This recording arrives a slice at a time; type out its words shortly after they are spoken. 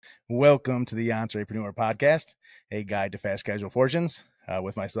Welcome to the Entrepreneur Podcast, a guide to fast casual fortunes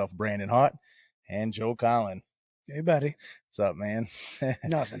with myself, Brandon Haught, and Joe Collin. Hey, buddy. What's up, man?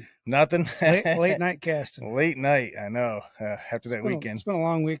 Nothing. Nothing? Late night casting. Late night, I know. After that weekend. It's been a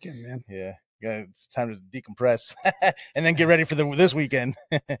long weekend, man. Yeah. It's time to decompress and then get ready for this weekend.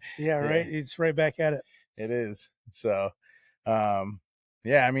 Yeah, right. Yeah. It's right back at it. It is. So,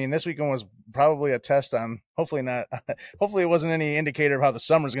 yeah, I mean, this weekend was probably a test on, hopefully it wasn't any indicator of how the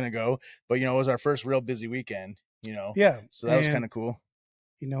summer's going to go, but, it was our first real busy weekend, Yeah. So that was kind of cool.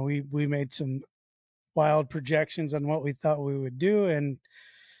 We made some wild projections on what we thought we would do and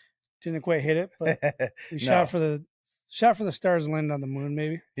didn't quite hit it, but we shot for the stars and landed on the moon,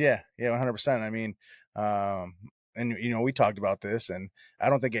 maybe. Yeah, 100%. I mean, and, we talked about this, and I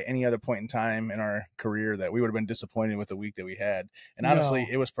don't think at any other point in time in our career that we would have been disappointed with the week that we had. And honestly,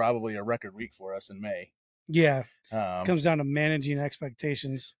 It was probably a record week for us in May. Yeah. It comes down to managing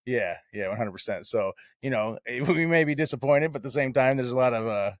expectations. Yeah, 100%. So, we may be disappointed, but at the same time, there's a lot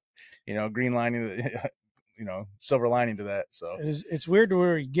of, green lining, silver lining to that. So it's weird to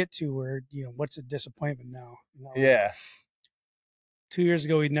where you get to where, what's a disappointment now? Yeah. 2 years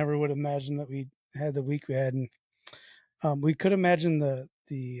ago, we never would have imagined that we had the week we had. And we could imagine the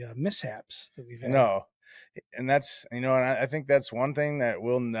mishaps that we've had. No. And that's, and I think that's one thing that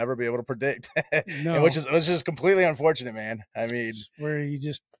we'll never be able to predict, no. which is just completely unfortunate, man. I mean, it's where you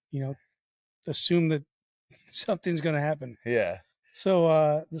just, assume that something's going to happen. Yeah.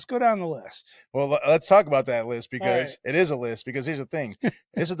 So let's go down the list. Well, let's talk about that list because It is a list because here's the thing.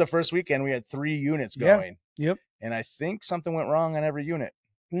 This is the first weekend we had 3 units going. Yep. And I think something went wrong on every unit.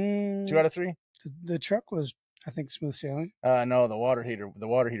 2 out of 3. The truck was, I think, smooth sailing. No, the water heater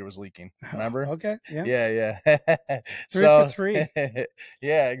was leaking. Remember? Okay. Yeah. Yeah. 3 for 3.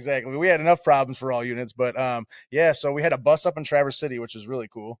 Yeah, exactly. We had enough problems for all units, but so we had a bus up in Traverse City, which was really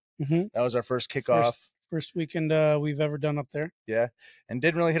cool. Mm-hmm. That was our first kickoff. First weekend we've ever done up there. Yeah, and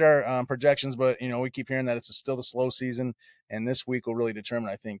didn't really hit our projections, but we keep hearing that it's still the slow season, and this week will really determine,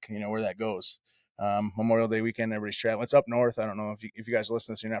 I think, where that goes. Memorial Day weekend, everybody's traveling. It's up north. I don't know if you guys listen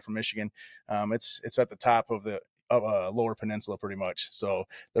to this, you're not from Michigan. It's at the top of the lower peninsula, pretty much. So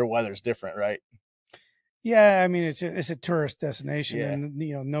their weather's different, right? Yeah, I mean it's a tourist destination, yeah. And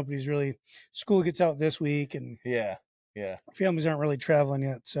nobody's really. School gets out this week, and yeah, families aren't really traveling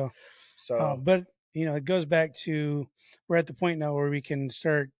yet. So, but it goes back to we're at the point now where we can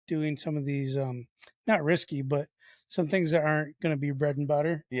start doing some of these not risky, but some things that aren't going to be bread and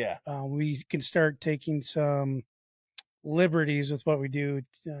butter. Yeah. We can start taking some liberties with what we do,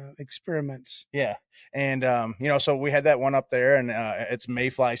 experiments. Yeah. And, so we had that one up there, and it's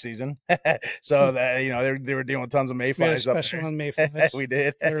mayfly season. So that, they were dealing with tons of mayflies up there. Special on mayflies. We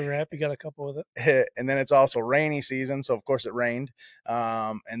did. We got a couple with it. And then it's also rainy season. So of course it rained.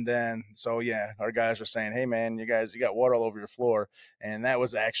 And then, our guys were saying, hey man, you got water all over your floor. And that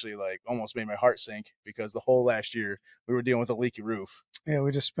was actually like almost made my heart sink because the whole last year we were dealing with a leaky roof. Yeah,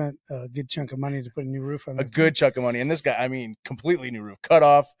 we just spent a good chunk of money to put a new roof on. A good chunk of money. And this guy, I mean, completely new roof, cut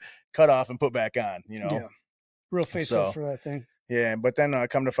off and put back on, Yeah. Real face off for that thing. Yeah, but then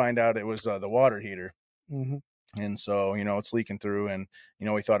come to find out it was the water heater. Mm-hmm. And so, it's leaking through, and,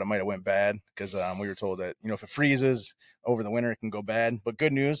 we thought it might have went bad because we were told that, if it freezes over the winter, it can go bad. But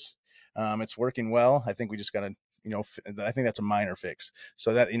good news, it's working well. I think we just got to, I think that's a minor fix.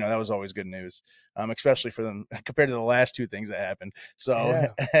 So that, that was always good news, especially for them compared to the last 2 things that happened. So,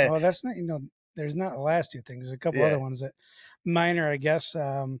 yeah. Well, that's not, there's not the last 2 things. There's a couple other ones that minor, I guess.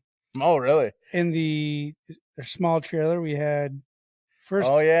 Oh, really? In their small trailer, we had first.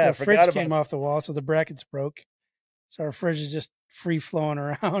 The fridge came off the wall, so the brackets broke. So our fridge is just free flowing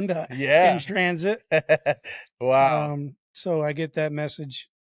around. In transit. Wow. So I get that message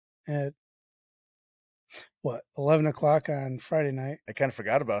at 11 o'clock on Friday night. I kind of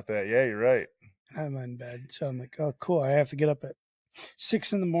forgot about that. Yeah, you're right. I'm in bed, so I'm like, oh, cool. I have to get up at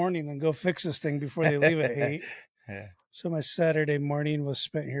 6 a.m. and go fix this thing before they leave at 8. Yeah. So my Saturday morning was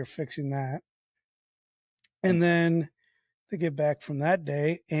spent here fixing that. And then they get back from that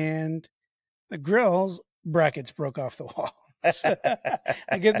day, and the grill's brackets broke off the wall. So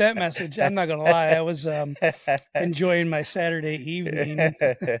I get that message. I'm not going to lie. I was enjoying my Saturday evening.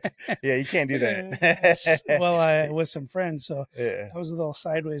 Yeah, you can't do that. Well, with some friends. So yeah. I was a little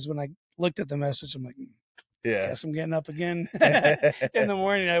sideways when I looked at the message. I'm like, yeah, guess I'm getting up again. In the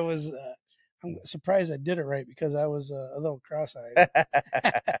morning, I'm surprised I did it right because I was a little cross-eyed.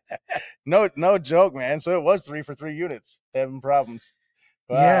 No joke, man. So it was 3 for 3 units having problems.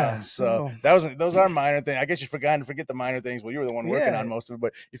 Wow. Yeah. So those are minor things. I guess you forget the minor things. Well, you were the one working on most of it,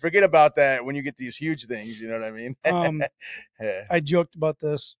 but you forget about that when you get these huge things. You know what I mean? I joked about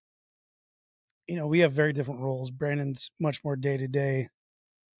this we have very different roles. Brandon's much more day to day.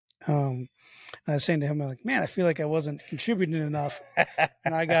 And I was saying to him, I'm like, man, I feel like I wasn't contributing enough,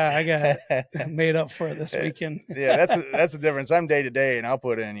 and I got made up for it this weekend. Yeah, that's the difference. I'm day to day, and I'll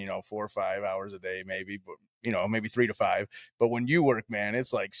put in 4 or 5 hours a day, maybe, but maybe 3 to 5. But when you work, man,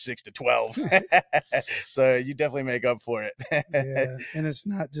 it's like 6 to 12. So you definitely make up for it. Yeah, and it's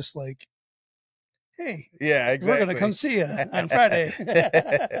not just like, hey, yeah, exactly. We're gonna come see you on Friday.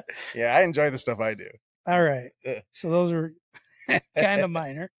 Yeah, I enjoy the stuff I do. All right, so those are kind of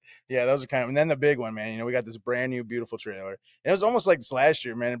minor. Yeah, those are kind of, and then the big one, man. We got this brand new beautiful trailer. And it was almost like this last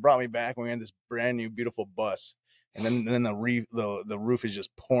year, man. It brought me back when we had this brand new beautiful bus, and then the roof is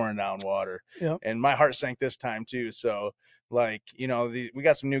just pouring down water. Yep. And my heart sank this time too. So we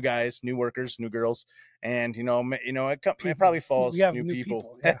got some new guys, new workers, new girls, and it probably falls new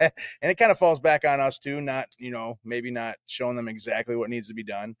people. Yeah. And it kind of falls back on us too. Not maybe not showing them exactly what needs to be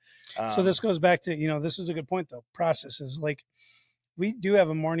done. So this goes back to this is a good point though. Processes, like, we do have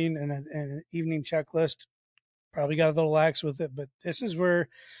a morning and an evening checklist. Probably got a little lax with it, but this is where,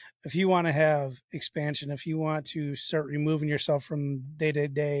 if you want to have expansion, if you want to start removing yourself from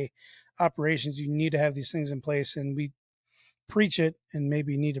day-to-day operations, you need to have these things in place. And we preach it, and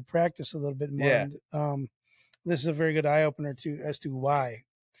maybe need to practice a little bit more. Yeah. And, this is a very good eye opener as to why.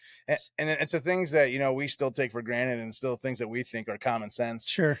 And it's the things that we still take for granted, and still things that we think are common sense.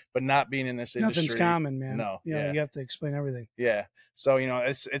 Sure. But not being in this industry, nothing's common, man. No. You have to explain everything. Yeah. So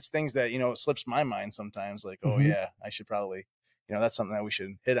it's things that it slips my mind sometimes. Like, oh yeah, I should probably that's something that we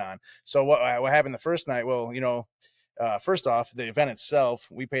should hit on. So what happened the first night? Well, first off, the event itself,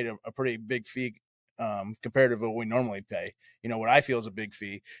 we paid a pretty big fee compared to what we normally pay. What I feel is a big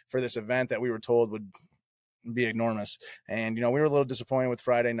fee for this event that we were told would be enormous. And we were a little disappointed with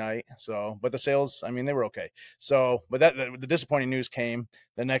Friday night. So, but the sales, I mean, they were okay. So, but the disappointing news came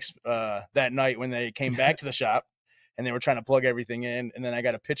the next that night when they came back to the shop and they were trying to plug everything in. And then I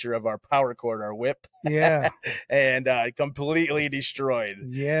got a picture of our power cord, our whip. Yeah. And completely destroyed.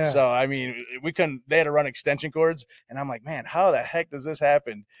 Yeah. So, I mean, they had to run extension cords, and I'm like, man, how the heck does this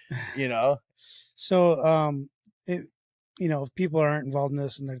happen? So, if people aren't involved in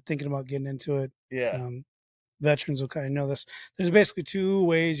this and they're thinking about getting into it, yeah. Veterans will kind of know this. There's basically two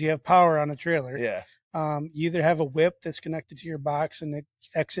ways you have power on a trailer. Yeah. You either have a whip that's connected to your box and it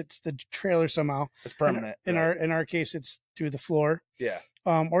exits the trailer somehow. It's permanent. In our case, it's through the floor. Yeah.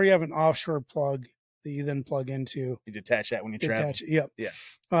 Or you have an offshore plug that you then plug into. You detach that when you travel. Yep. Yeah.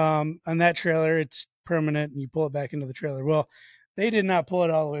 On that trailer, it's permanent, and you pull it back into the trailer. Well, they did not pull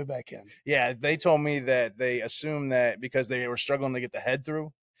it all the way back in. Yeah, they told me that they assumed that because they were struggling to get the head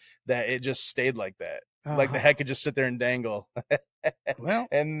through, that it just stayed like that. Like the head could just sit there and dangle. Well,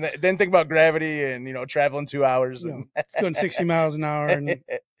 and then think about gravity and traveling 2 hours and it's going 60 miles an hour. And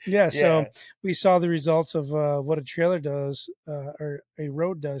so we saw the results of what a trailer does or a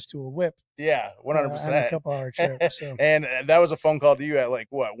road does to a whip. Yeah, 100%. On a couple hour trip. So. And that was a phone call to you at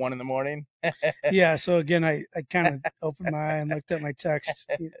 1 a.m? Yeah. So again, I kind of opened my eye and looked at my text.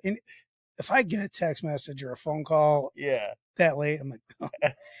 And if I get a text message or a phone call, that late, I'm like, oh,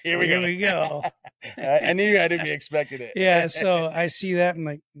 here we go. I knew I didn't be expecting it. Yeah. So I see that, and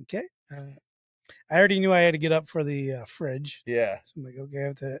I'm like, okay. I already knew I had to get up for the fridge. Yeah. So I'm like, okay, I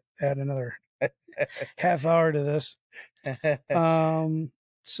have to add another half hour to this.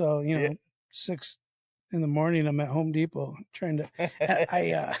 So 6 in the morning, I'm at Home Depot trying to.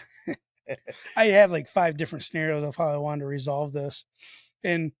 I had like 5 different scenarios of how I wanted to resolve this,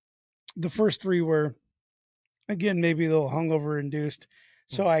 and the first 3 were, again, maybe a little hungover induced.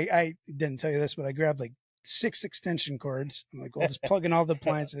 So I didn't tell you this, but I grabbed like 6 extension cords. I'm like, well, just plug in all the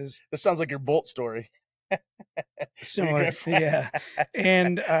appliances. This sounds like your Bolt story. Similar, yeah.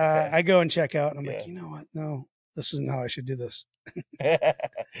 And I go and check out, and I'm like, you know what? No, this isn't how I should do this.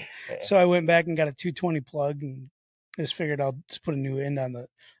 So I went back and got a 220 plug, and just figured I'll just put a new end on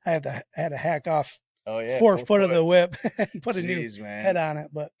I had to hack off 4 foot of the whip and put a new head on it.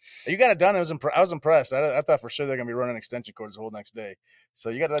 But you got it done. I was impressed. I thought for sure they're gonna be running extension cords the whole next day. So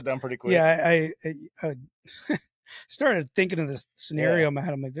you got that done pretty quick. Yeah, I started thinking of this scenario, man.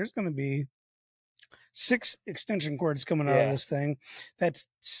 I'm like, there's gonna be 6 extension cords coming out of this thing. That's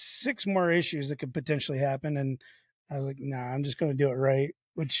 6 more issues that could potentially happen. And I was like, nah, I'm just gonna do it right.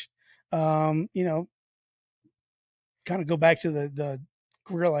 Which, kind of go back to the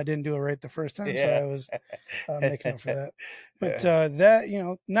grill. I didn't do it right the first time, so I was making up for that. But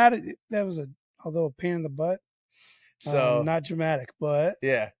that was although a pain in the butt. So not dramatic, but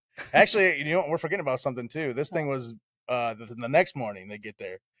actually, we're forgetting about something too. This thing was the next morning they get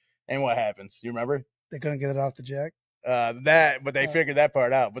there, and what happens? You remember? They couldn't get it off the jack. But they figured that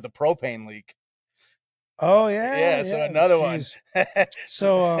part out. But the propane leak Oh yeah, Yeah, so yeah. another one. Jeez.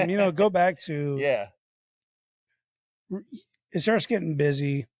 So go back to Yeah, it starts getting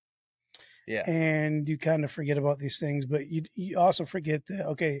busy yeah, and you kind of forget about these things, but you also forget that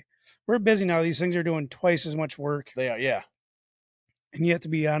okay, we're busy now. These things are doing twice as much work, they are. Yeah, and you have to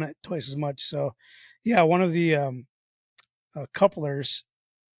be on it twice as much. So, yeah, one of the couplers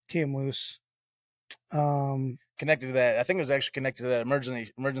came loose. connected to that. I think it was actually connected to that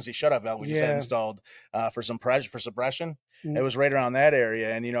emergency shutoff valve we just had Yeah. installed for some pressure for suppression. It Mm. was right around that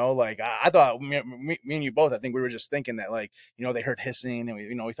area, and like I thought me and you both. I think we were just thinking that like they heard hissing,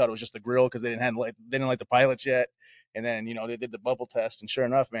 and we thought it was just the grill because they didn't like the pilots yet. And then they did the bubble test, and sure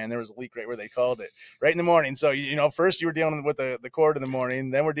enough, man, there was a leak right where they called it, right in the morning. So first you were dealing with the cord in the morning,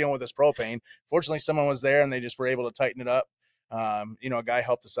 then we're dealing with this propane. Fortunately, someone was there, and they just were able to tighten it up. A guy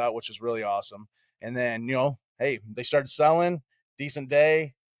helped us out, which was really awesome. And then hey, they started selling, decent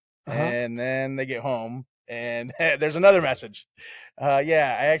day, Uh-huh. and then they get home, and there's another message.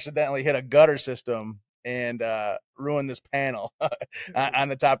 Yeah, I accidentally hit a gutter system and ruined this panel on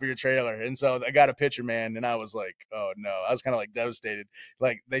the top of your trailer. And so I got a picture, man, and I was like, oh no, I was kind of like devastated.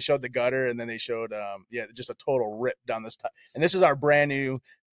 Like they showed the gutter, and then they showed, just a total rip down this top. And this is our brand new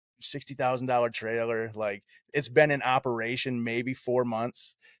 $60,000 trailer. Like it's been in operation maybe 4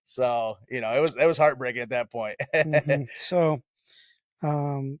 months. So, it was heartbreaking at that point. Mm-hmm. So,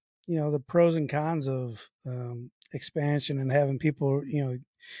 the pros and cons of expansion and having people,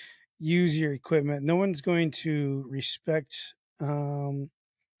 use your equipment. No one's going to respect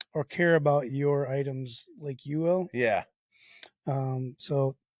or care about your items like you will. Yeah.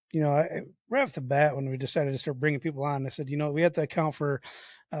 So, right off the bat, when we decided to start bringing people on, I said, we have to account for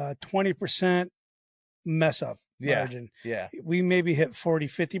 20% mess up Yeah. margin. Yeah. We maybe hit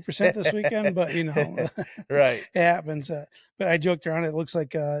 40-50% this weekend, but Right. it happens. But I joked around. It looks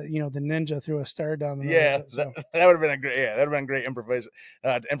like the ninja threw a star down the middle Yeah, of it. So that would have been that would have been great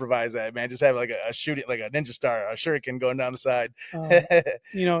to improvise that, man. Just have like a shoot it like a ninja star, a shuriken going down the side.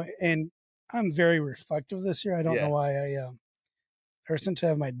 and I'm very reflective this year. I don't know Yeah. why ever since I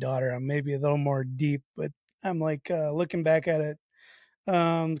have my daughter, I'm maybe a little more deep, but I'm like looking back at it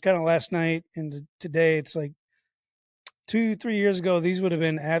kind of last night and today. It's like 2-3 years ago, these would have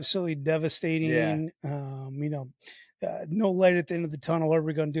been absolutely Yeah. devastating. No light at the end of the tunnel. What are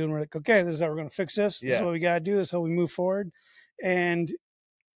we going to do? And we're like, okay, this is how we're going to fix this. This is Yeah. what we got to do. This is how we move forward. And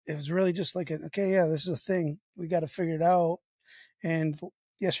it was really just like, okay, yeah, this is a thing. We got to figure it out. And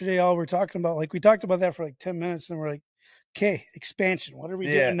yesterday, all we're talking about, like we talked about that for like 10 minutes, and we're like, okay, expansion. What are we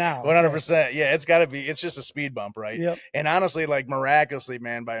Yeah, doing now? 100%. Yeah, it's got to be. It's just a speed bump, right? Yep. And honestly, like miraculously,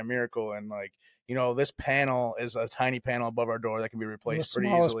 man, by a miracle, and like this panel is a tiny panel above our door that can be replaced pretty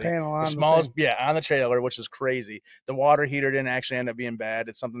smallest easily. panel on The smallest, the thing. yeah, on the trailer, which is crazy. The water heater didn't actually end up being bad.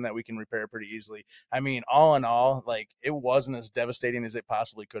 It's something that we can repair pretty easily. I mean, all in all, like it wasn't as devastating as it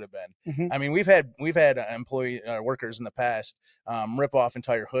possibly could have been. Mm-hmm. I mean, we've had workers in the past rip off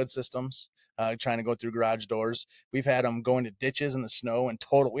entire hood systems. Trying to go through garage doors. We've had them go into ditches in the snow and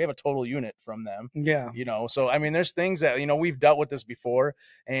we have a total unit from them. Yeah. So I mean, there's things that, we've dealt with this before,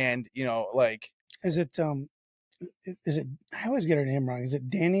 and, like. Is it, I always get her name wrong. Is it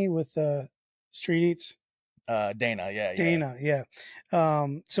Danny with Street Eats? Dana. Yeah. Dana. Yeah.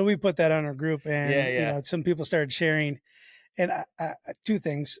 So we put that on our group, and, Yeah. some people started sharing, and I two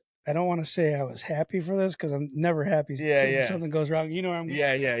things. I don't want to say I was happy for this because I'm never happy when something goes wrong. You know where I'm going.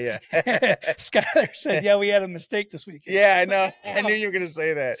 Yeah. Skylar said, yeah, we had a mistake this weekend. Yeah, I know. I knew you were going to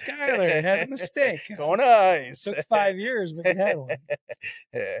say that. Skylar had a mistake. Going nice. It took 5 years, but you had one.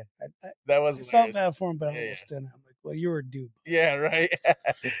 Yeah. That was I felt bad for him, but I almost didn't. I'm like, well, you were due. Yeah, right.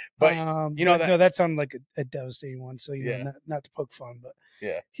 But, that sounded like a devastating one. So, not to poke fun, but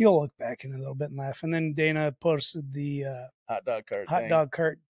yeah, he'll look back in a little bit and laugh. And then Dana posted the hot dog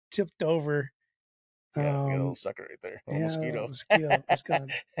cart tipped over. Yeah, got a little sucker right there. A mosquito.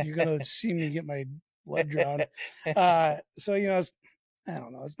 You're gonna see me get my blood drawn. So I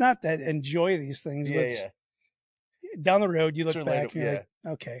don't know. It's not that enjoy these things, but down the road you look back and you're like,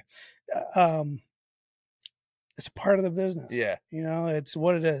 okay, it's part of the business. Yeah, it's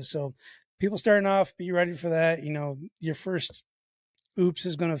what it is. So people starting off, be ready for that. Your first oops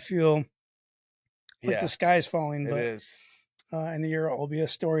is gonna feel like the sky's falling, but it is. And the year will be a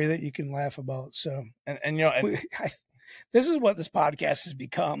story that you can laugh about. So, and This is what this podcast has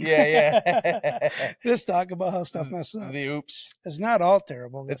become. Yeah. Just talk about how stuff messes up. The oops. It's not all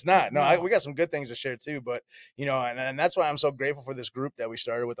terrible. It's not. No, we got some good things to share too. But, and that's why I'm so grateful for this group that we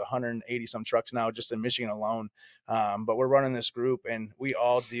started with 180 some trucks now just in Michigan alone. But we're running this group and we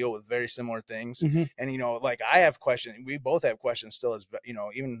all deal with very similar things. Mm-hmm. And, like I have questions. We both have questions still as,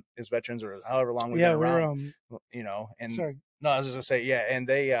 even as veterans or however long we've been around, and sorry. No, I was just gonna say, yeah, and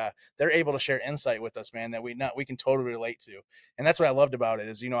they're able to share insight with us, man, that we can totally relate to, and that's what I loved about it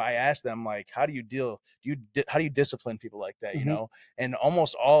is, I asked them like, how do you discipline people like that, Mm-hmm. and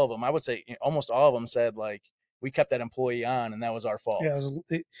almost all of them, I would say, almost all of them said like, we kept that employee on, and that was our fault.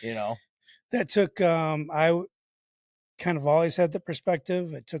 Yeah, that took. I kind of always had the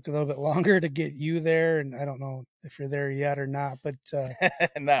perspective. It took a little bit longer to get you there, and I don't know if you're there yet or not, but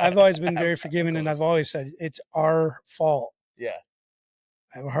I've always been very forgiving, and I've always said it's our fault. Yeah.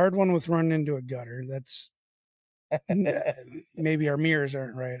 I have a hard one with running into a gutter. That's maybe our mirrors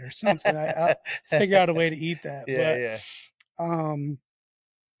aren't right or something. I'll figure out a way to eat that. Yeah, but,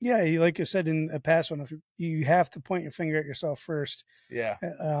 yeah, like I said in a past one, if you have to point your finger at yourself first. Yeah.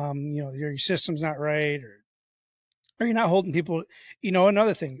 Your system's not right, or you're not holding people.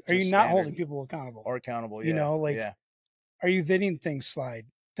 Another thing, are you not holding people accountable? Or accountable, yeah. Yeah. Are you letting things slide?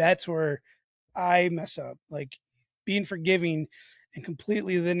 That's where I mess up. Like being forgiving and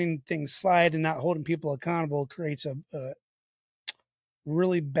completely letting things slide and not holding people accountable creates a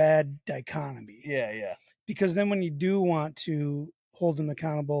really bad dichotomy. Yeah. Because then when you do want to hold them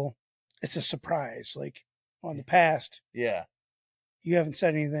accountable, it's a surprise. Like on the past, yeah, you haven't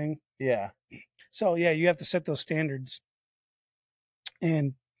said anything. Yeah. So yeah, you have to set those standards.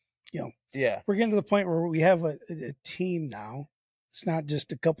 And yeah, we're getting to the point where we have a team now. It's not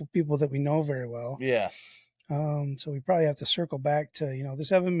just a couple people that we know very well. Yeah. So we probably have to circle back to, let's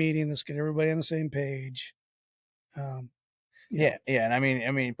have a meeting. Let's get everybody on the same page. Yeah. And I mean,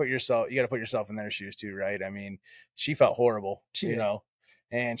 you got to put yourself in their shoes too, right? I mean, she felt horrible,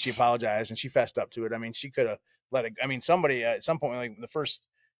 and she apologized and she fessed up to it. I mean, she could have let it. I mean, somebody at some point, like the first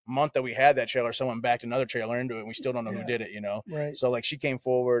month that we had that trailer, someone backed another trailer into it, and we still don't know who did it, Right. So like she came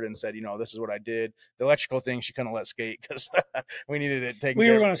forward and said, this is what I did. The electrical thing she couldn't let skate because we needed it taken. We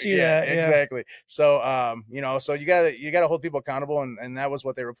were going to see that. Yeah. Exactly. So so you gotta hold people accountable, and that was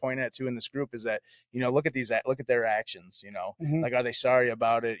what they were pointing at too in this group, is that look at their actions, Mm-hmm. like, are they sorry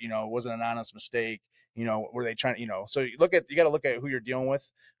about it? Was it an honest mistake? Were they trying, so you got to look at who you're dealing with.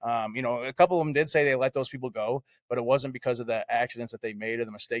 A couple of them did say they let those people go, but it wasn't because of the accidents that they made or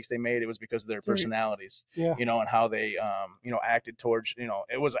the mistakes they made. It was because of their personalities, and how they, acted towards,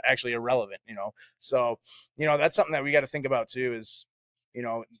 it was actually irrelevant, so, that's something that we got to think about too, is,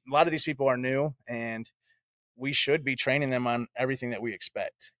 a lot of these people are new, and we should be training them on everything that we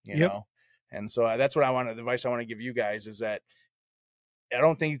expect, know? And so that's what the advice I want to give you guys is that I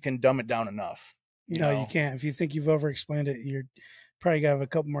don't think you can dumb it down enough. You can't. If you think you've over-explained it, you're probably got to have a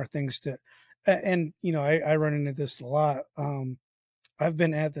couple more things to. And I run into this a lot. I've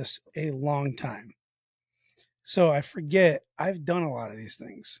been at this a long time, so I forget I've done a lot of these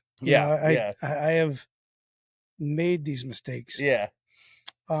things. I have made these mistakes. Yeah.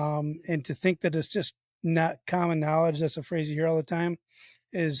 And to think that it's just not common knowledge, that's a phrase you hear all the time,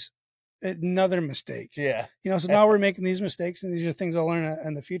 is another mistake. Yeah. So now we're making these mistakes, and these are things I'll learn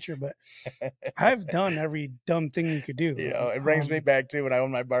in the future, but I've done every dumb thing you could do. It brings me back to when I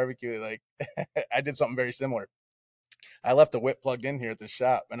owned my barbecue. Like I did something very similar. I left the whip plugged in here at the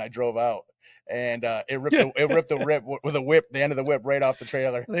shop, and I drove out, and it ripped the end of the whip right off the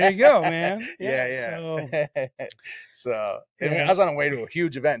trailer. There you go, man. Yeah. So I was on the way to a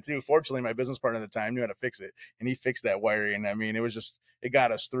huge event too. Fortunately, my business partner at the time knew how to fix it, and he fixed that wiring. I mean, it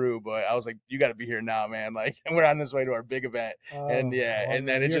got us through. But I was like, "You got to be here now, man!" Like, and we're on this way to our big event, and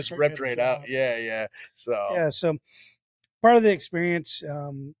then it just ripped right out. Yeah. So part of the experience,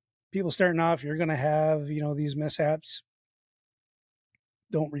 people starting off, you're going to have these mishaps.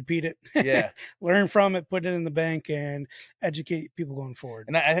 Don't repeat it. Yeah. Learn from it, put it in the bank, and educate people going forward.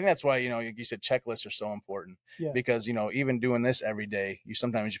 And I think that's why, you said checklists are so important, because, even doing this every day,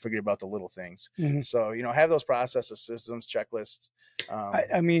 sometimes you forget about the little things. Mm-hmm. So, have those processes, systems, checklists.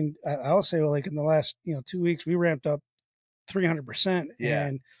 I mean, I'll say, like in the last, 2 weeks, we ramped up 300%. Yeah.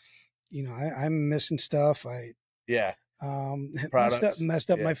 And, I'm missing stuff. Messed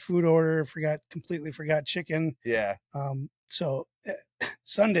up my food order. Completely forgot chicken. Yeah. So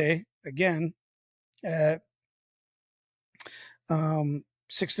Sunday again at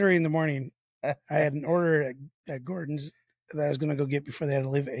 6:30 in the morning, I had an order at Gordon's that I was going to go get before they had to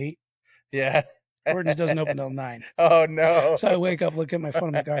leave at 8. Yeah. Gordon's doesn't open till 9. Oh no. So I wake up, look at my phone.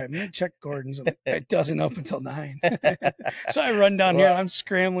 I'm like, all right, I'm going to check Gordon's. I'm like, it doesn't open till 9. So I run down here and I'm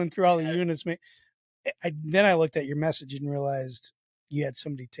scrambling through all the units. Then I looked at your message and realized you had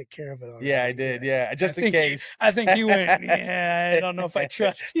somebody take care of it already. Yeah, I did. Yeah, just in case. I think you went, yeah, I don't know if I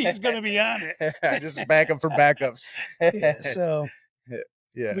trust he's going to be on it. Just back up for backups. Yeah, so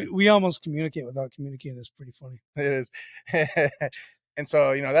yeah, we almost communicate without communicating. It's pretty funny. It is. And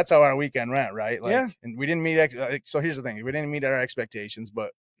so, that's how our weekend went, right? Like, yeah. And we didn't meet. So here's the thing: we didn't meet our expectations,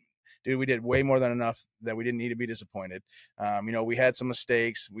 but dude, we did way more than enough that we didn't need to be disappointed. We had some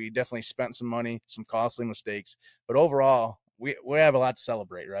mistakes. We definitely spent some money, some costly mistakes, but overall, we have a lot to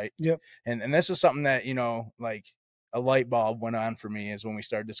celebrate, right? Yep. And this is something that, like a light bulb went on for me is when we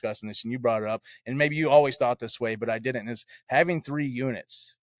started discussing this, and you brought it up, and maybe you always thought this way, but I didn't, is having 3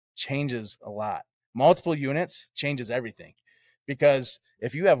 units changes a lot. Multiple units changes everything, because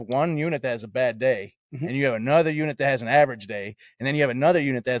if you have one unit that has a bad day, and you have another unit that has an average day, and then you have another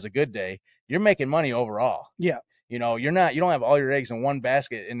unit that has a good day, you're making money overall. Yeah. You don't have all your eggs in one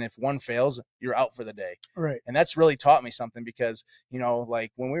basket, and if one fails, you're out for the day. Right. And that's really taught me something, because,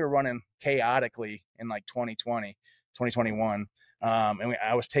 like when we were running chaotically in like 2020, 2021,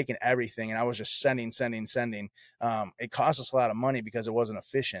 I was taking everything and I was just sending. It cost us a lot of money because it wasn't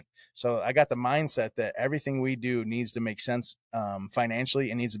efficient. So I got the mindset that everything we do needs to make sense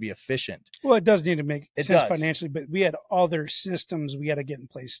financially and needs to be efficient. Well, it does need to make sense financially, but we had other systems we got to get in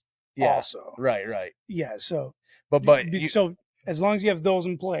place also. Right. Yeah. So, so as long as you have those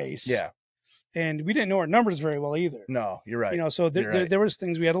in place. Yeah. And we didn't know our numbers very well either. No, you're right. So there was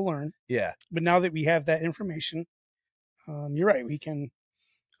things we had to learn. Yeah. But now that we have that information, you're right. We can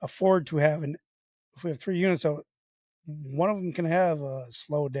afford to have if we have 3 units, so one of them can have a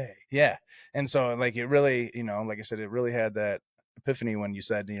slow day. Yeah. And so like it really, like I said, it really had that epiphany when you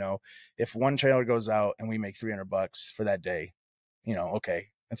said, if one trailer goes out and we make $300 for that day, okay,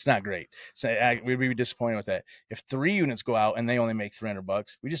 it's not great. So we'd be disappointed with that. If 3 units go out and they only make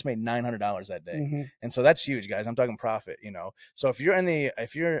 $300, we just made $900 that day. Mm-hmm. And so that's huge, guys. I'm talking profit, So if you're in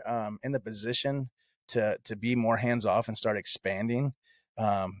the position to be more hands off and start expanding,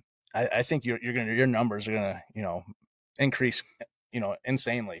 I think your numbers are gonna, increase,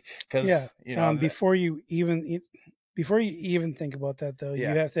 insanely. Because before you even think about that though, you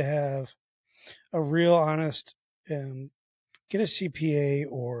have to have a real honest get a CPA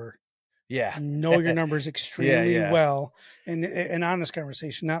or know your numbers extremely well, and an honest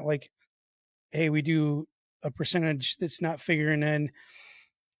conversation, not like, hey, we do a percentage that's not figuring in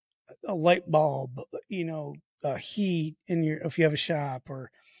a light bulb, heat if you have a shop,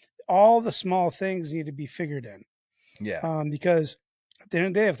 or all the small things need to be figured in. Yeah. Because at the end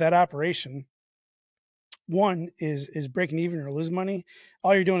of the day, if that operation one is breaking even or losing money,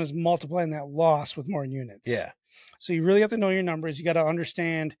 all you're doing is multiplying that loss with more units. Yeah. So you really have to know your numbers. You got to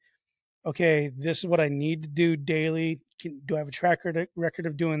understand, okay, this is what I need to do daily. Do I have a track record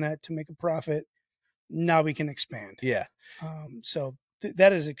of doing that to make a profit? Now we can expand. Yeah. So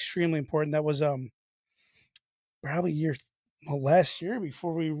that is extremely important. That was probably last year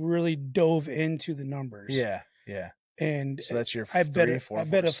before we really dove into the numbers. Yeah. Yeah. And so that's your I bet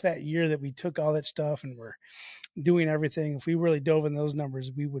if that year that we took all that stuff and we're doing everything, if we really dove in those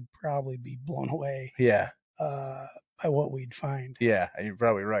numbers, we would probably be blown away. Yeah. By what we'd find. Yeah, you're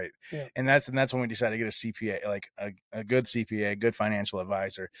probably right. Yeah. And that's when we decided to get a CPA, like a good CPA, a good financial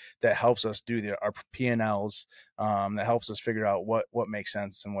advisor that helps us do our P&Ls, that helps us figure out what makes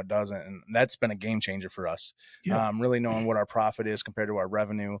sense and what doesn't. And that's been a game changer for us. Yep. Really knowing what our profit is compared to our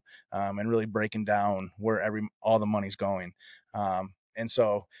revenue, and really breaking down where all the money's going. And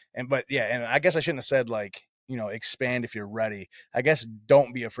I guess I shouldn't have said like, expand if you're ready. I guess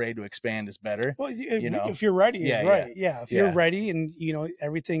don't be afraid to expand is better. Well, if you're ready, is right. Yeah. If you're ready and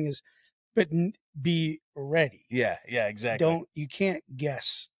everything is, but be ready. Yeah. Yeah, exactly. You can't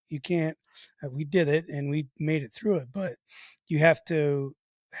guess. You can't, we did it and we made it through it, but you have to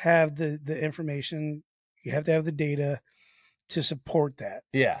have the information. You have to have the data to support that.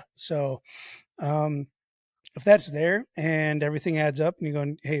 Yeah. So, if that's there and everything adds up and you're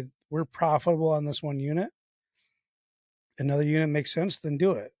going, hey, we're profitable on this one unit, another unit makes sense, then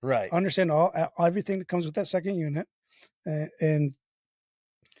do it. Right. Understand everything that comes with that second unit, and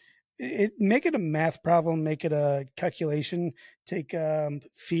make it a math problem, make it a calculation. Take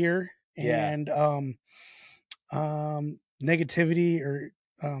fear and negativity or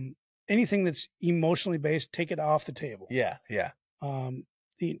anything that's emotionally based. Take it off the table. Yeah. Yeah.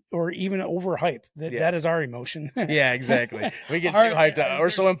 Or even overhype. That is our emotion. Yeah, exactly. We get too hyped out. We're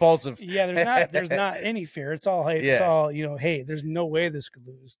so impulsive. Yeah, there's not any fear. It's all hype. Yeah. It's all, hey, there's no way this could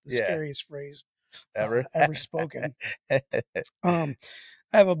lose. The scariest phrase. ever. ever spoken. I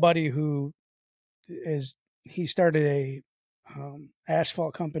have a buddy who he started a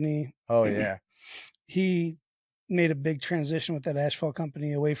asphalt company. Oh yeah. He made a big transition with that asphalt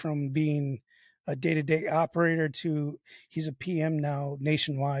company away from being a day-to-day operator to he's a PM now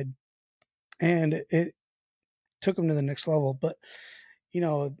nationwide, and it took him to the next level. But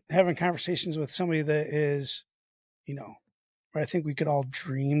having conversations with somebody that is, where I think we could all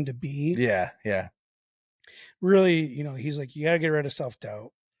dream to be. Yeah. Really, he's like, you got to get rid of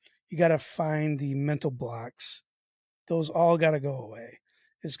self-doubt. You got to find the mental blocks. Those all got to go away.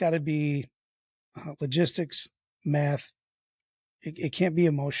 It's got to be logistics, math. It can't be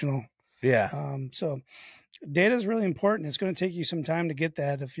emotional. Yeah. So data is really important. It's going to take you some time to get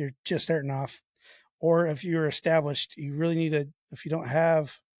that if you're just starting off, or if you're established. You really need to. If you don't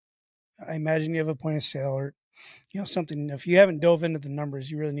have, I imagine you have a point of sale or something. If you haven't dove into the numbers,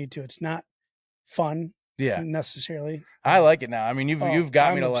 you really need to. It's not fun. Yeah. Necessarily. I like it now. I mean, you've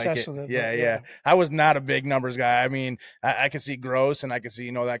got me to like it. With it. Yeah. I was not a big numbers guy. I mean, I could see gross and I could see,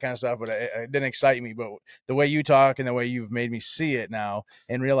 that kind of stuff, but it didn't excite me. But the way you talk and the way you've made me see it now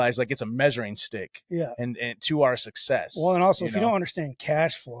and realize like it's a measuring stick. Yeah. And to our success. Well, and also if you don't understand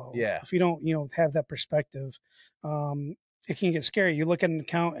cash flow, if you don't, have that perspective, it can get scary. You look at an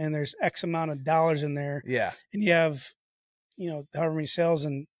account and there's X amount of dollars in there. Yeah. And you have, however many sales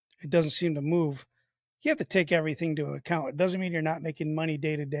and it doesn't seem to move. You have to take everything to account. It doesn't mean you're not making money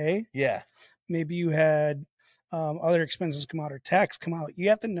day to day. Yeah. Maybe you had other expenses come out or tax come out. You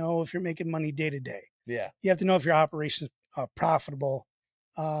have to know if you're making money day to day. Yeah. You have to know if your operation is profitable.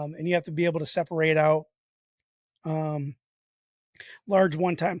 And you have to be able to separate out large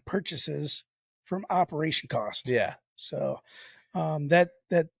one-time purchases from operation cost. Yeah. So that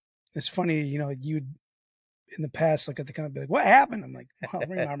it's funny, you'd in the past, like at the kind of be like, what happened? I'm like, well,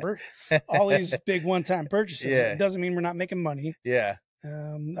 remember all these big one-time purchases. Yeah. It doesn't mean we're not making money. Yeah.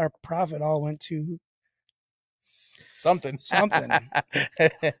 Our profit all went to something,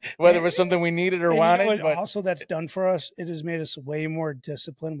 whether it was something we needed or wanted. But also that's done for us. It has made us way more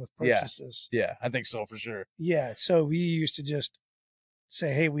disciplined with purchases. Yeah. I think so for sure. Yeah. So we used to just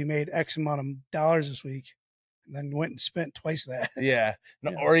say, hey, we made X amount of dollars this week. And then went and spent twice that. Yeah.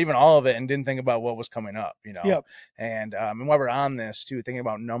 No, or even all of it and didn't think about what was coming up, Yep. And while we're on this too, thinking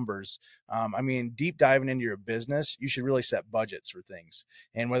about numbers, I mean, deep diving into your business, you should really set budgets for things.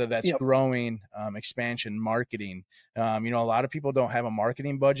 And whether that's growing, expansion, marketing, a lot of people don't have a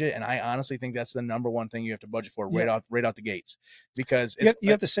marketing budget. And I honestly think that's the number one thing you have to budget for right out the gates, because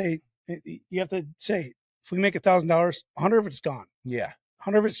you have to say, if we make $1,000, 100 of it's gone. Yeah.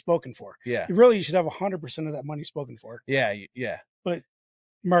 100 of it's spoken for. Yeah. You should have 100% of that money spoken for. Yeah. Yeah. But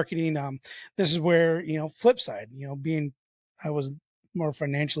marketing, this is where, flip side, I was more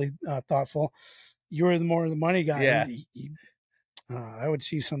financially thoughtful. You were more of the money guy. Yeah. I would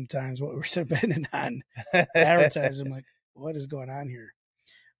see sometimes what we're spending on advertising. I'm like, what is going on here?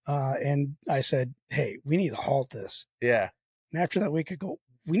 And I said, hey, we need to halt this. Yeah. And after that week, I go,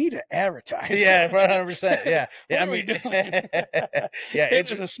 we need to advertise. Yeah, 100%. Yeah. I mean, it's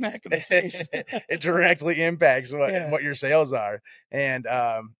just a smack in the face. It directly impacts what your sales are. And,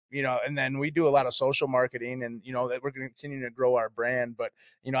 and then we do a lot of social marketing and, that we're going to continue to grow our brand. But,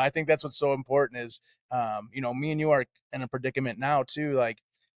 I think that's what's so important is, me and you are in a predicament now too. Like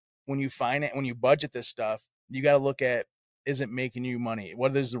when you budget this stuff, you got to look at, is it making you money?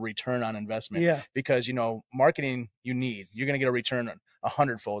 What is the return on investment? Yeah. Because, marketing you're going to get a return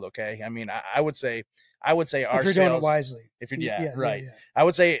 100-fold. Okay. I mean, I would say our if you're sales, doing it wisely. If you're right. Yeah. I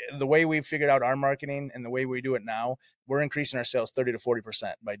would say the way we've figured out our marketing and the way we do it now, we're increasing our sales 30 to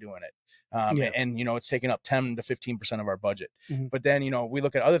 40% by doing it. And it's taking up 10 to 15% of our budget. Mm-hmm. But then, we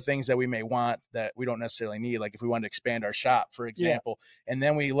look at other things that we may want that we don't necessarily need. Like if we wanted to expand our shop, for example, and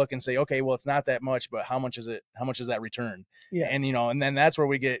then we look and say, okay, well, it's not that much, but how much is it? How much is that return? Yeah. And, and then that's where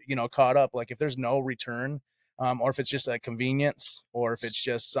we get, caught up. Like if there's no return, or if it's just a convenience, or if it's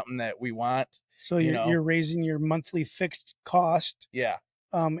just something that we want. So you're raising your monthly fixed cost. Yeah.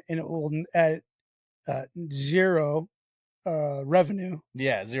 And it will add zero revenue.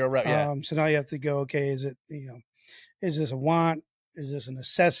 Yeah, zero revenue. Yeah. So now you have to go, okay, is it, is this a want? Is this a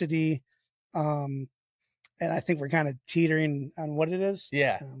necessity? And I think we're kind of teetering on what it is.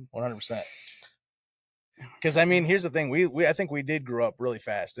 Yeah, 100%. Because I mean, here's the thing: I think we did grow up really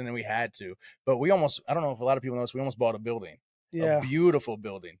fast, and then we had to. But I don't know if a lot of people know this. We almost bought a building, a beautiful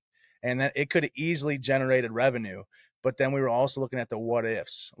building, and that it could have easily generated revenue. But then we were also looking at the what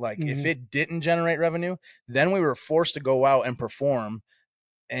ifs. Like if it didn't generate revenue, then we were forced to go out and perform.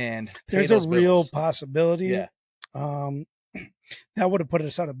 And there's a real possibility. Yeah. That would have put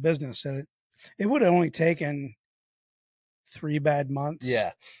us out of business, and It would have only taken 3 bad months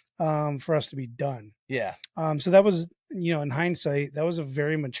Yeah. for us to be done. Yeah. So that was, in hindsight, that was a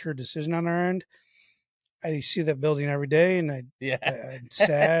very mature decision on our end. I see that building every day, and Yeah. I'm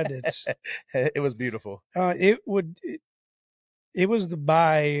sad. It was beautiful. It was the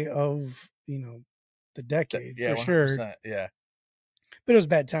buy of the decade Yeah, for sure, 100%. Yeah. but it was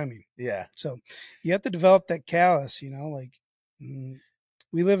bad timing. Yeah. So you have to develop that callus. We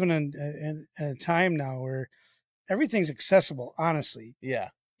live in a time now where everything's accessible. Honestly, Yeah.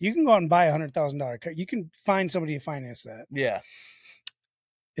 you can go out and buy $100,000 car. You can find somebody to finance that. Yeah.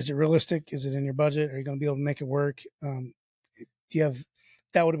 Is it realistic? Is it in your budget? Are you going to be able to make it work? Do you have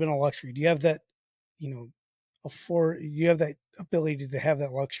that? Would have been a luxury. Do you have that? You have that ability to have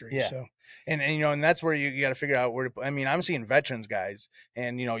that luxury. Yeah. So, and that's where you got to figure out where to, I mean, I'm seeing veterans guys,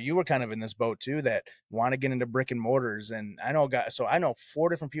 and you were kind of in this boat too, that want to get into brick and mortars. And I know guys, so I know 4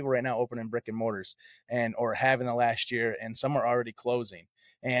 different people right now opening brick and mortars or have in the last year, and some are already closing.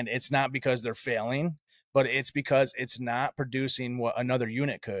 And it's not because they're failing, but it's because it's not producing what another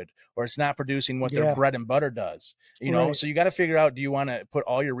unit could, or it's not producing what their bread and butter does. Right. So you got to figure out, do you want to put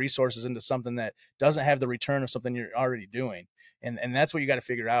all your resources into something that doesn't have the return of something you're already doing? And that's what you got to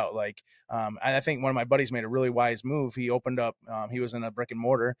figure out. Like, I think one of my buddies made a really wise move. He opened up, he was in a brick and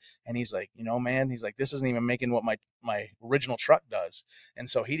mortar, and he's like, man, he's like, this isn't even making what my original truck does. And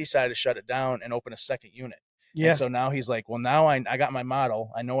so he decided to shut it down and open a second unit. Yeah. And so now he's like, well, now I got my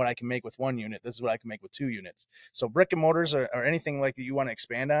model. I know what I can make with 1 unit. This is what I can make with 2 units. So brick and mortars or anything like that you want to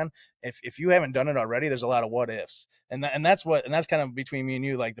expand on, if you haven't done it already, there's a lot of what ifs. And that's kind of between me and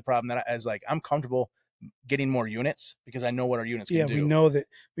you, like the problem that I'm comfortable getting more units because I know what our units can do. We know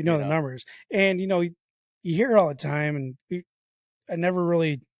the numbers. And you hear it all the time, and I never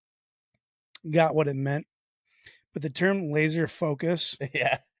really got what it meant. But the term laser focus,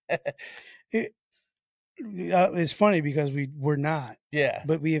 yeah. It's funny because we're not. Yeah.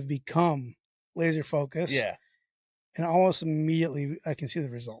 But we have become laser focused. Yeah. And almost immediately I can see the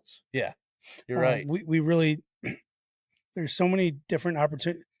results. Yeah. You're right. We really there's so many different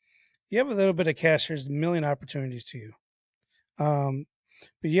opportunities. You have a little bit of cash, there's a million opportunities to you.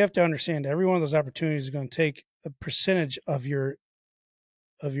 But you have to understand every one of those opportunities is going to take a percentage of your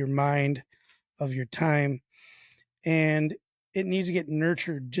mind, of your time, and it needs to get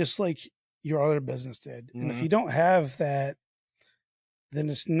nurtured just like your other business did. Mm-hmm. And if you don't have that, then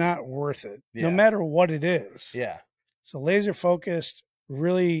it's not worth it, no matter what it is. Yeah. So laser focused,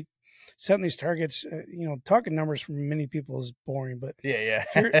 really setting these targets, talking numbers from many people is boring, but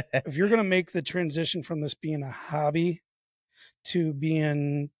if you're going to make the transition from this being a hobby to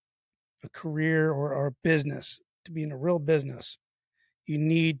being a career or a business, to being a real business, you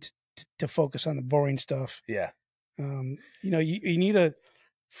need to focus on the boring stuff. Yeah. You need to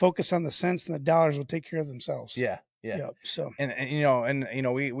focus on the cents, and the dollars will take care of themselves. Yeah. Yeah. Yep. So,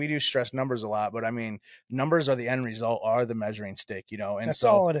 we do stress numbers a lot, but I mean, numbers are the end result, are the measuring stick, and that's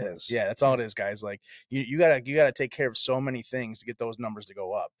all it is. Yeah. That's all it is, guys. Like you gotta take care of so many things to get those numbers to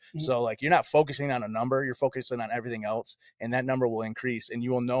go up. Mm-hmm. So like, you're not focusing on a number, you're focusing on everything else, and that number will increase, and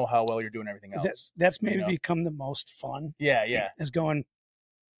you will know how well you're doing everything else. That's maybe become the most fun. Yeah. Yeah. Is going,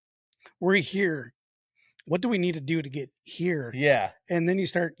 we're here. What do we need to do to get here? Yeah. And then you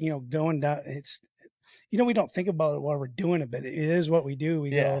start, going down. It's, we don't think about it while we're doing it, but it is what we do. We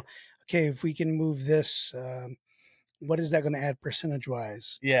go, okay, if we can move this, what is that going to add percentage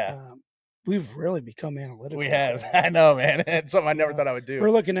wise? Yeah. We've really become analytical. We have. I know, man. It's something I never thought I would do. We're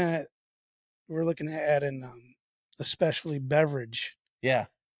looking at adding a specialty beverage. Yeah.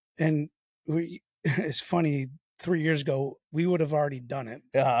 And it's funny. 3 years ago, we would have already done it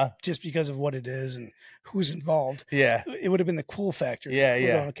just because of what it is and who's involved. Yeah. It would have been the cool factor. Yeah.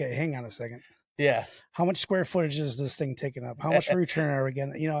 We're going, okay, hang on a second. Yeah. How much square footage is this thing taking up? How much return are we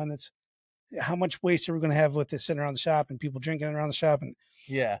getting? And it's how much waste are we going to have with this sitting around the shop and people drinking around the shop? And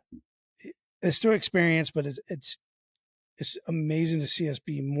it's still experience, but it's amazing to see us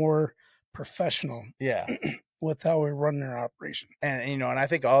be more professional. Yeah. With how we're running our operation. And, and I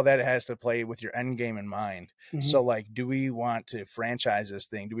think all that has to play with your end game in mind. Mm-hmm. So like, do we want to franchise this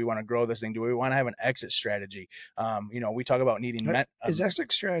thing? Do we want to grow this thing? Do we want to have an exit strategy? We talk about needing is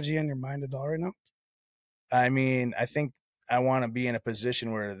exit strategy on your mind at all right now? I mean, I think I want to be in a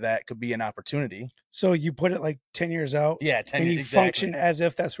position where that could be an opportunity. So you put it like 10 years out. Yeah. 10 and years. You function as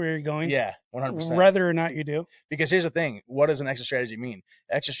if that's where you're going. Yeah. 100%. Whether or not you do. Because here's the thing. What does an exit strategy mean?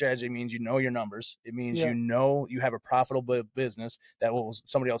 Exit strategy means you know your numbers. It means you have a profitable business that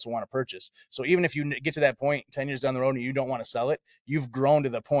somebody else will want to purchase. So even if you get to that point 10 years down the road and you don't want to sell it, you've grown to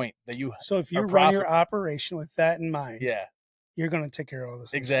the point that you. So if you run your operation with that in mind, yeah, you're going to take care of all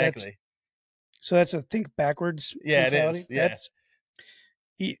this. Exactly. So that's a think backwards Yeah, it mentality. is. Yeah. That's,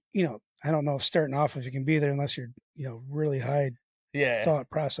 you know, I don't know if starting off if you can be there unless you're, you know, really high Yeah. thought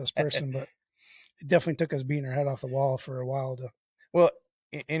process person, but it definitely took us beating our head off the wall for a while to. Well,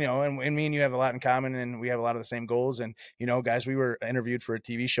 you know, and me and you have a lot in common, and we have a lot of the same goals. And you know, guys, we were interviewed for a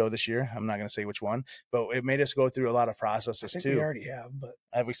TV show this year. I'm not going to say which one, but it made us go through a lot of I processes think too. we already have, but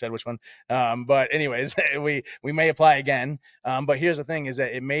Have we said which one? But anyways, we may apply again. But here's the thing: is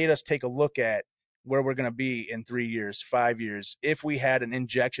that it made us take a look at where we're going to be in 3 years, 5 years. If we had an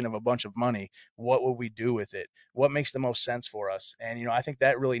injection of a bunch of money, what would we do with it? What makes the most sense for us? And you know, I think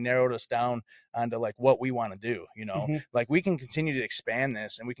that really narrowed us down onto like what we want to do. You know, like we can continue to expand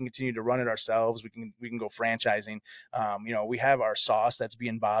this, and we can continue to run it ourselves. We can go franchising. You know, we have our sauce that's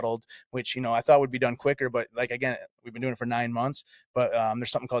being bottled, which you know I thought would be done quicker, but like again, we've been doing it for 9 months. But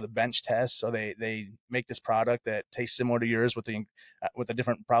there's something called the bench test. So they make this product that tastes similar to yours with a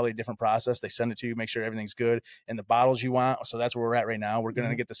different, probably different process. They send it to you, make sure everything's good and the bottles you want. So that's where we're at right now. We're going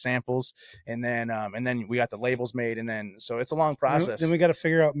to get the samples, and then we got the labels made, and then so it's a long process. Then we got to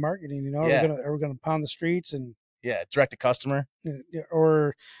figure out marketing. You know, Yeah. are we gonna pound the streets and direct to customer,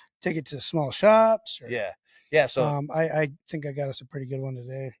 or take it to small shops? Or, yeah. So I think I got us a pretty good one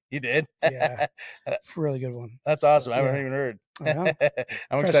today. You did? Yeah, really good one. That's awesome. I haven't even heard. I know. I'm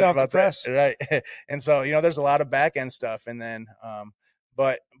Fresh excited off the about press. that. Right. And so, you know, there's a lot of back end stuff, and then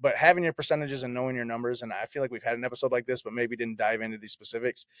but having your percentages and knowing your numbers, and I feel like we've had an episode like this, but maybe didn't dive into these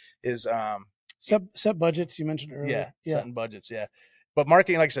specifics, is set budgets you mentioned earlier. Setting budgets, But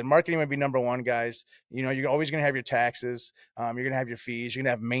marketing, like I said, marketing would be number one, guys. You know, you're always going to have your taxes. You're going to have your fees. You're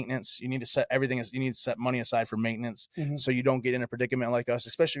going to have maintenance. You need to set everything. You need to set money aside for maintenance, so you don't get in a predicament like us,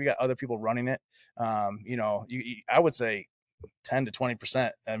 especially if you got other people running it. You know, I would say 10 to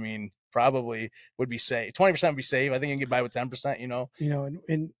 20%. I mean, probably would be safe. 20% would be safe. I think you can get by with 10%. You know,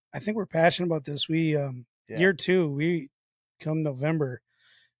 and I think we're passionate about this. We year two, we come November.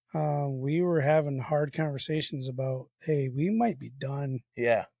 We were having hard conversations about, hey, we might be done.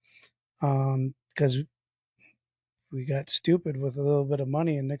 Yeah. Because we got stupid with a little bit of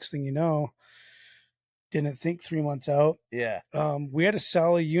money, and next thing you know, didn't think 3 months out. Yeah. We had to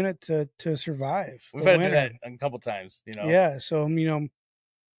sell a unit to survive. We've had to do that a couple times, you know. Yeah. So, you know,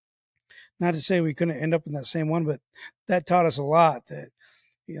 not to say we couldn't end up in that same one, but that taught us a lot that,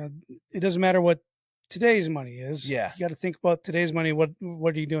 you know, it doesn't matter what today's money is. Yeah. You got to think about today's money. What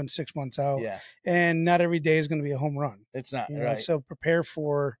are you doing 6 months out? Yeah. And not every day is going to be a home run. It's not, you know? right. So prepare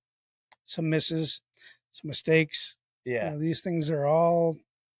for some misses, some mistakes. Yeah. You know, these things are all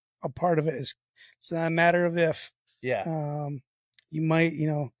a part of it. It's not a matter of if. Yeah. You might, you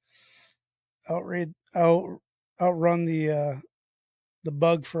know, outrun the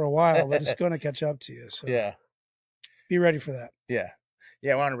bug for a while, but it's going to catch up to you. So yeah. Be ready for that. Yeah.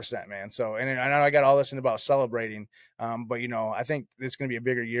 Yeah, 100%, man. So, and I know I got all this in about celebrating, but you know, I think it's going to be a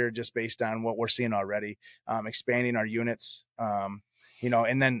bigger year just based on what we're seeing already, expanding our units, you know,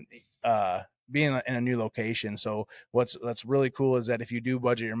 and then being in a new location. So what's really cool is that if you do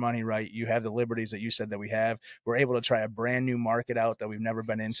budget your money right, you have the liberties that you said that we have. We're able to try a brand new market out that we've never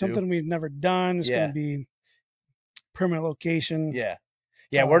been into. Something we've never done. It's going to be permanent location. Yeah.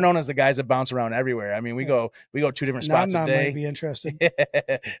 Yeah, we're known as the guys that bounce around everywhere. I mean, we go 2 different spots a day. Might be interested,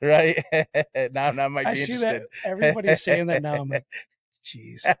 right? Now might be interested. I see that everybody's saying that now. I'm like,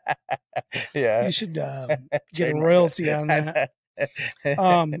 geez, yeah, you should get a royalty on that.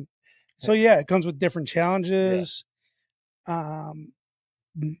 So yeah, it comes with different challenges. Yeah.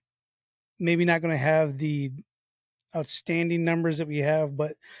 Maybe not going to have the outstanding numbers that we have,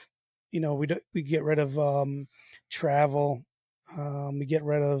 but you know, we get rid of travel. We get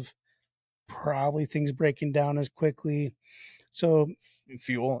rid of probably things breaking down as quickly. So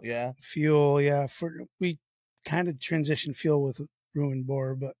fuel. Yeah. We kind of transition fuel with ruined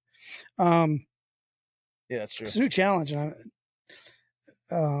bore, but yeah, that's true. It's a new challenge. And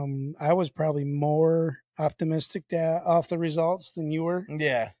I was probably more optimistic off the results than you were.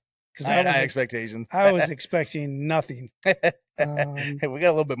 Yeah. Because I had high expectations. I was expecting nothing. Hey, we got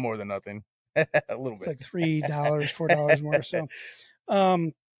a little bit more than nothing. A little bit, like $3, $4 more. So,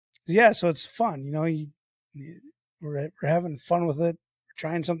 yeah, so it's fun. You know, we're having fun with it. We're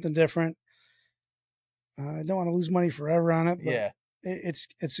trying something different. I don't want to lose money forever on it, but yeah,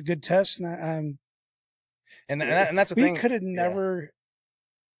 it's a good test, and and that's the thing. We could have never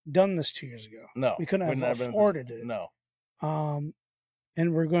done this 2 years ago. No, we couldn't have afforded it. No. And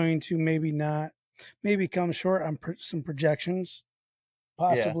we're going to maybe come short on some projections,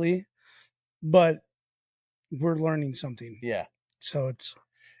 possibly. Yeah. But we're learning something. Yeah. So it's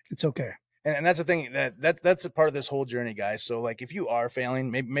okay. And that's the thing that's a part of this whole journey, guys. So like, if you are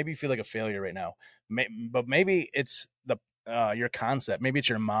failing, maybe you feel like a failure right now, but maybe it's your concept, maybe it's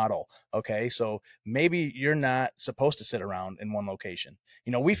your model. Okay, so maybe you're not supposed to sit around in one location.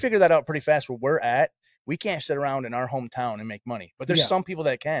 We figured that out pretty fast. Where we're at, we can't sit around in our hometown and make money, but there's some people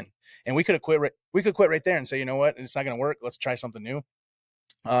that can, and we could have quit. We could quit right there and say, you know what, it's not going to work. Let's try something new,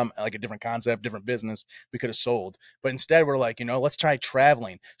 like a different concept, different business we could have sold. But instead we're like, let's try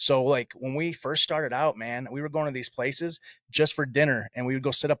traveling. So like, when we first started out, man, we were going to these places just for dinner, and we would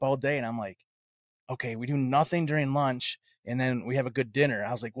go sit up all day. And I'm like, okay, we do nothing during lunch, and then we have a good dinner.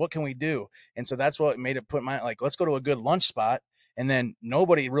 I was like, what can we do? And so that's what made it put my, like, let's go to a good lunch spot. And then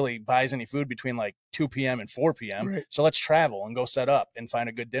nobody really buys any food between like 2 p.m. and 4 p.m. Right. So let's travel and go set up and find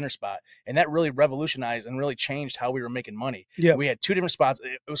a good dinner spot. And that really revolutionized and really changed how we were making money. Yeah. We had 2 different spots.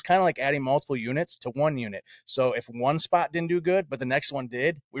 It was kind of like adding multiple units to one unit. So if one spot didn't do good, but the next one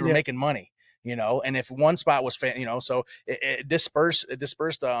did, we were making money. And if one spot was, so it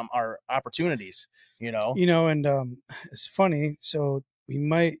dispersed our opportunities, and it's funny. So we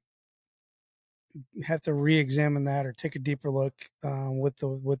might have to re-examine that or take a deeper look with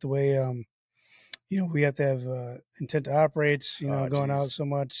the way, we have to have intent to operate, going out so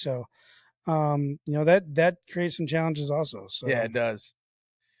much. So, that creates some challenges also. So yeah, it does.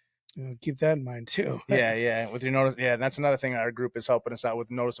 Keep that in mind too. Yeah. With your notice, that's another thing our group is helping us out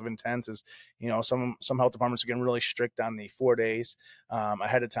with. Notice of intents is, some health departments are getting really strict on the 4 days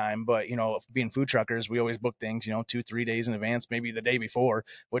ahead of time. But being food truckers, we always book things 2-3 days in advance, maybe the day before,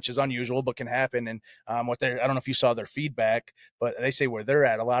 which is unusual but can happen. And I don't know if you saw their feedback, but they say where they're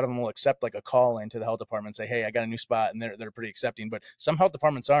at, a lot of them will accept like a call into the health department and say, hey, I got a new spot, and they're pretty accepting. But some health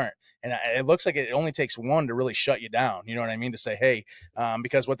departments aren't, and it looks like it only takes one to really shut you down. You know what I mean? To say, hey,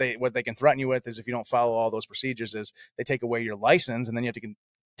 because what they can threaten you with is, if you don't follow all those procedures, is they take away your license, and then you have to get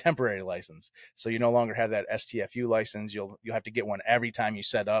temporary license. So you no longer have that STFU license. You'll have to get one every time you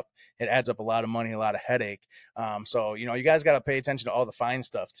set up. It adds up a lot of money, a lot of headache. So you guys got to pay attention to all the fine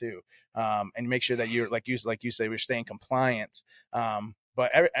stuff too, and make sure that you're like you say, we're staying compliant. But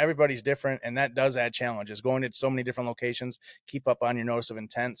everybody's different, and that does add challenges. Going to so many different locations, keep up on your notice of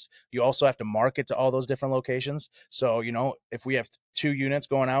intents. You also have to market to all those different locations. So, if we have 2 units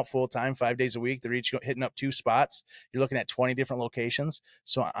going out full time, 5 days a week, they're each hitting up 2 spots. You're looking at 20 different locations.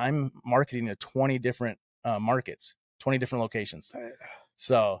 So I'm marketing to 20 different markets, 20 different locations.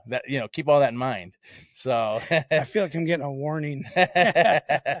 So that, keep all that in mind. So I feel like I'm getting a warning.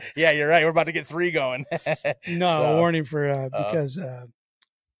 Yeah, you're right. We're about to get 3 going. No, a warning for, because,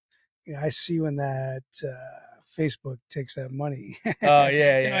 I see when that Facebook takes that money. Oh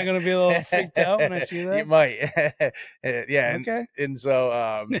yeah. Am I going to be a little freaked out when I see that? You might. Yeah. Okay. And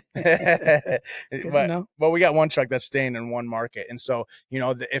so, but we got one truck that's staying in one market, and so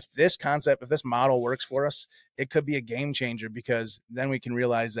if this model works for us, it could be a game changer, because then we can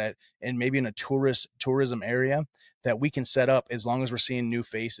realize that, and maybe in a tourism area, that we can set up, as long as we're seeing new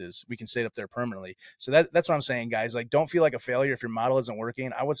faces, we can sit up there permanently. So that's what I'm saying, guys. Like, don't feel like a failure if your model isn't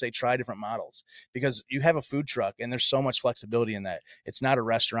working. I would say try different models, because you have a food truck and there's so much flexibility in that. It's not a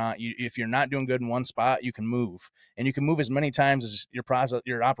restaurant. If you're not doing good in one spot, you can move, and you can move as many times as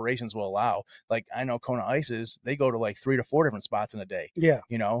your operations will allow. Like, I know Kona Ices, they go to like 3 to 4 different spots in a day. Yeah.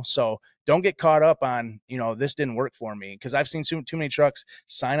 So don't get caught up on, this didn't work for me, because I've seen too many trucks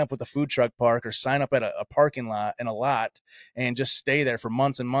sign up with a food truck park, or sign up at a parking lot in a lot, and just stay there for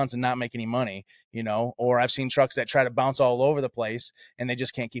months and months and not make any money, or I've seen trucks that try to bounce all over the place, and they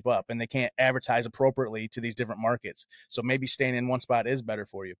just can't keep up, and they can't advertise appropriately to these different markets. So maybe staying in one spot is better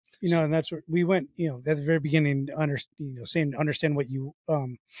for you. And that's where we went, at the very beginning, understand what you,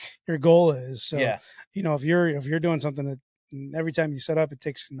 your goal is. So, yeah. If you're doing something that every time you set up, it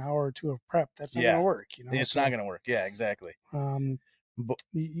takes an hour or 2 of prep, that's not going to work. It's not going to work. Yeah, exactly. But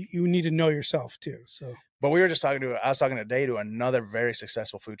you need to know yourself too. So, but I was talking today to another very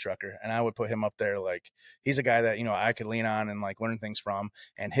successful food trucker, and I would put him up there. Like, he's a guy that, I could lean on and like learn things from.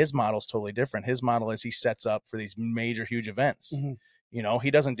 And his model's totally different. His model is he sets up for these major, huge events. Mm-hmm.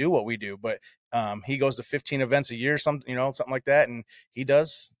 He doesn't do what we do, but he goes to 15 events a year, something like that. And he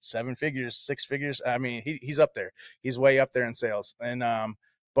does 7 figures, 6 figures. I mean, he's up there. He's way up there in sales. And,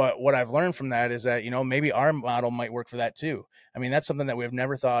 but what I've learned from that is that, maybe our model might work for that too. I mean, that's something that we've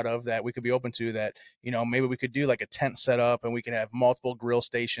never thought of, that we could be open to, that, maybe we could do like a tent setup, and we could have multiple grill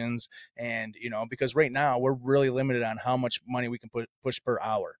stations. And, because right now we're really limited on how much money we can push per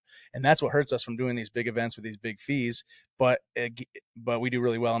hour. And that's what hurts us from doing these big events with these big fees. But we do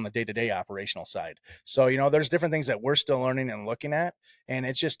really well on the day-to-day operational side. So, there's different things that we're still learning and looking at. And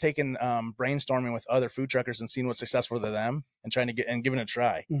it's just taking brainstorming with other food truckers and seeing what's successful to them, and trying to giving it a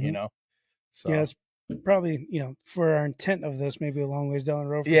try, mm-hmm. So yeah, it's probably, for our intent of this, maybe a long ways down the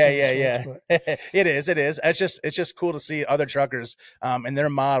road. For yeah. But It is. It's just cool to see other truckers and their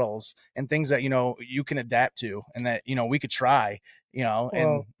models and things that you can adapt to, and that we could try,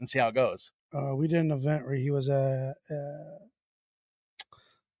 and see how it goes. We did an event where he was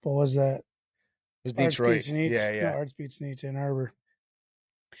what was that? It was Detroit. Yeah. Arts Beats and Eats Ann Arbor.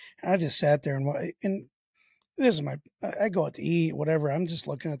 And I just sat there and this is I go out to eat, whatever. I'm just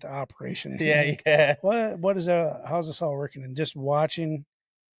looking at the operation. Yeah. What is that? How's this all working? And just watching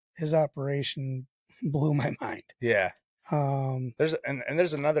his operation blew my mind. Yeah.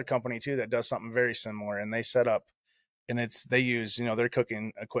 There's another company too that does something very similar, and they set up, and they use their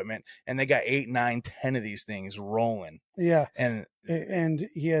cooking equipment, and they got 8, 9, 10 of these things rolling. Yeah, and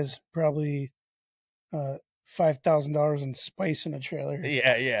he has probably $5,000 in spice in a trailer.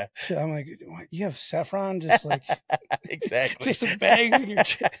 Yeah. So I'm like, you have Saffron, just like exactly, just some bags in your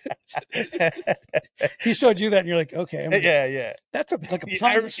trailer. He showed you that, and you're like, okay, like, yeah. That's like a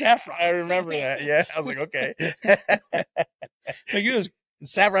pound of Saffron. I remember that. Yeah, I was like, okay. Like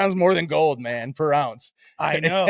Saffron's more than gold, man, per ounce. I know.